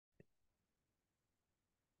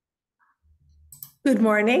Good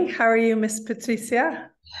morning. How are you, Miss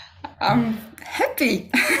Patricia? I'm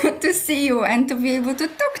happy to see you and to be able to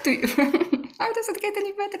talk to you. How does it get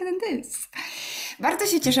any better than this? Bardzo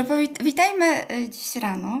się cieszę. Witajmy dziś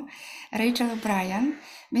rano. Rachel O'Brien.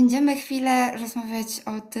 Będziemy chwilę rozmawiać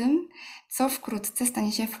o tym, co wkrótce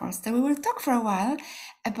stanie się w Polsce. We will talk for a while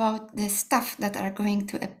about the stuff that are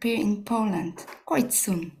going to appear in Poland quite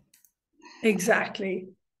soon. Exactly.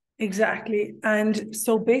 Exactly. And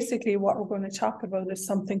so basically, what we're going to talk about is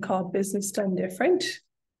something called business done different.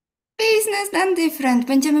 Business done different.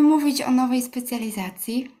 Będziemy mówić o nowej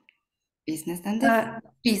specjalizacji. Business done different.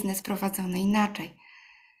 Uh, Biznes prowadzony inaczej.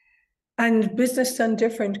 and business done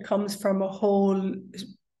different comes from a whole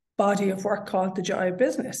body of work called the Joy of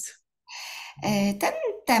Business. Ten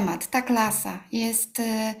temat, ta klasa jest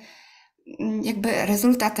jakby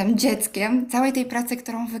rezultatem, dzieckiem całej tej pracy,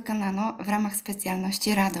 którą wykonano w ramach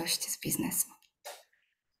specjalności Radość z biznesu.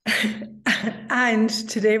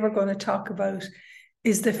 And today we're going to talk about,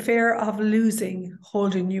 is the fear of losing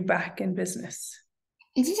holding you back in business?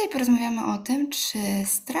 I dzisiaj porozmawiamy o tym, czy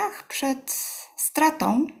strach przed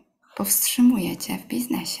stratą powstrzymuje cię w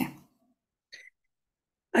biznesie.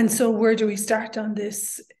 And so where do we start on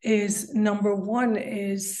this is number one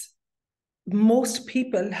is most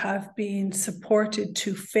people have been supported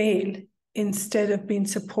to fail instead of being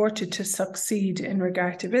supported to succeed in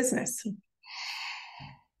regard to business.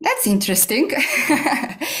 That's interesting.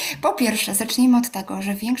 Po pierwsze, zacznijmy od tego,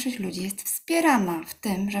 że większość ludzi jest wspierana w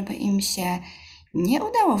tym, żeby im się nie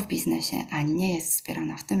udało w biznesie, ani nie jest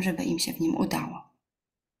wspierana w tym, żeby im się w nim udało.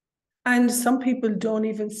 And some people don't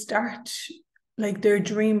even start like their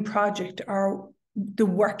dream project or the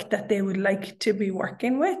work that they would like to be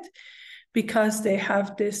working with because they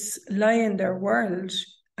have this lie in their world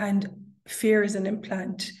and fear is an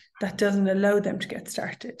implant that doesn't allow them to get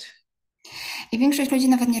started. I większość ludzi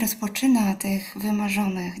nawet nie rozpoczyna tych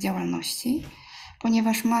wymarzonych działalności,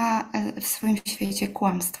 ponieważ ma w swoim świecie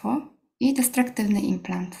kłamstwo i destruktywny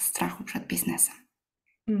implant strachu przed biznesem.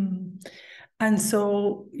 And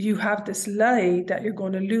so you have this lie that you're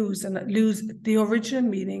going to lose, and lose. The original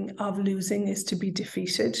meaning of losing is to be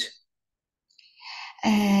defeated.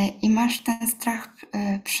 I masz ten strach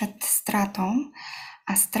przed stratą,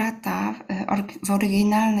 a strata w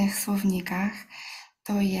oryginalnych słownikach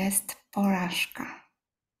to jest porażka.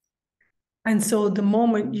 And so the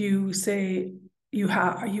moment you say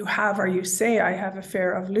or you say I have a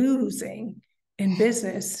fear of losing in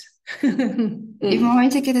business. I w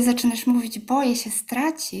momencie, kiedy zaczynasz mówić boję się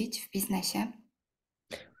stracić w biznesie,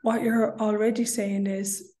 what you're already saying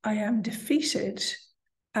is I am defeated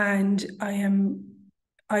and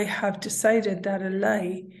I have decided that a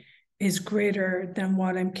lie is greater than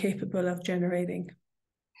what I'm capable of generating.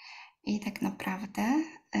 I tak naprawdę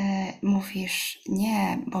mówisz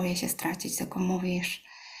nie boję się stracić, tylko mówisz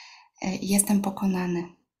jestem pokonany.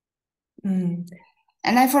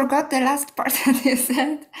 And I forgot the last part that you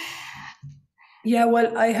said. Yeah,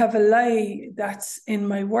 well, I have a lie that's in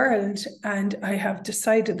my world and I have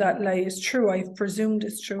decided that lie is true. I've presumed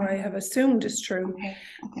it's true. I have assumed it's true.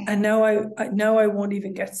 Okay. And now I won't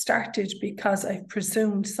even get started because I've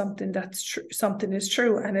presumed something that's true, something is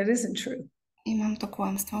true and it isn't true. I mam to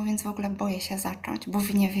kłamstwo, więc w ogóle boję się zacząć, bo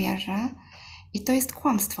w nie wierzę. I to jest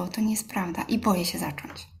kłamstwo, to nie jest prawda i boję się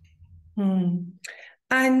zacząć.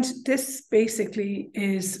 And this basically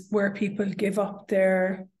is where people give up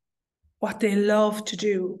what they love to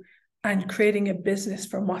do and creating a business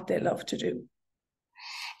from what they love to do.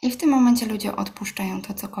 I w tym momencie ludzie odpuszczają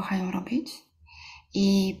to, co kochają robić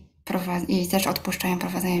i też odpuszczają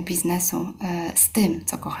prowadzenie biznesu z tym,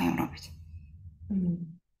 co kochają robić.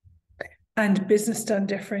 And business done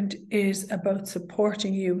different is about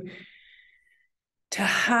supporting you to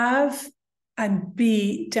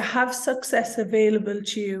have success available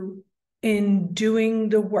to you in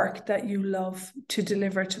doing the work that you love to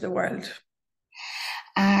deliver to the world.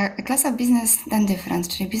 A klasa Business Done Different,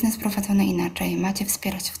 czyli biznes prowadzony inaczej, macie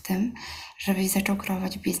wspierać w tym, żebyś zaczął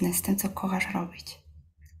kreować biznes z tym, co kochasz robić.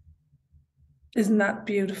 Isn't that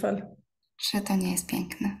beautiful? Czy to nie jest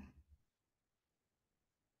piękne?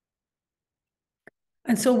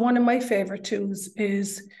 And so one of my favorite tools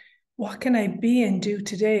is what can I be and do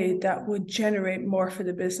today that would generate more for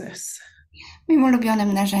the business? Moim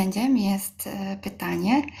ulubionym narzędziem jest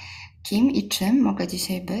pytanie, kim i czym mogę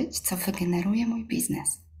dzisiaj być, co wygeneruje mój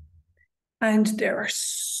biznes. And there are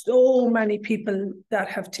so many people that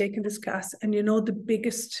have taken this class, and you know the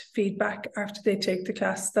biggest feedback after they take the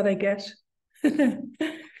class that I get?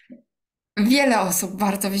 Wiele osób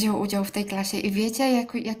bardzo wzięło udział w tej klasie i wiecie,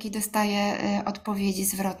 jaki dostaję odpowiedzi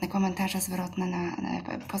zwrotne, komentarze zwrotne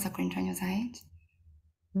po zakończeniu zajęć?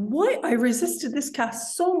 why I resisted this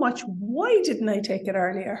class so much. Why didn't I take it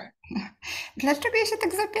earlier? Dlaczego ja się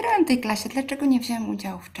tak zapierałam tej klasie? Dlaczego nie wziąłem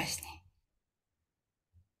udziału wcześniej?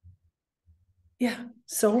 Yeah.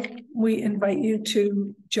 So we invite you to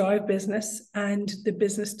Joy of Business and the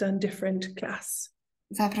Business Done Different class.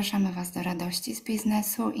 Zapraszamy Was do radości z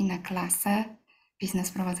biznesu i na klasę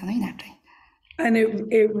Biznes Prowadzono Inaczej. And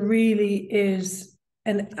it really is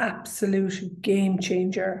an absolute game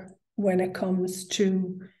changer when it comes to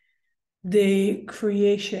the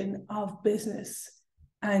creation of business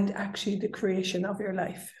and actually the creation of your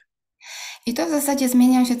life. I to w zasadzie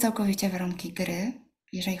zmieniają się całkowicie warunki gry,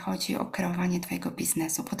 jeżeli chodzi o kreowanie Twojego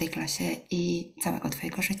biznesu po tej klasie i całego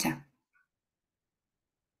Twojego życia.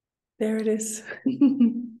 There it is.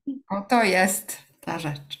 O, to jest ta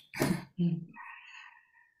rzecz.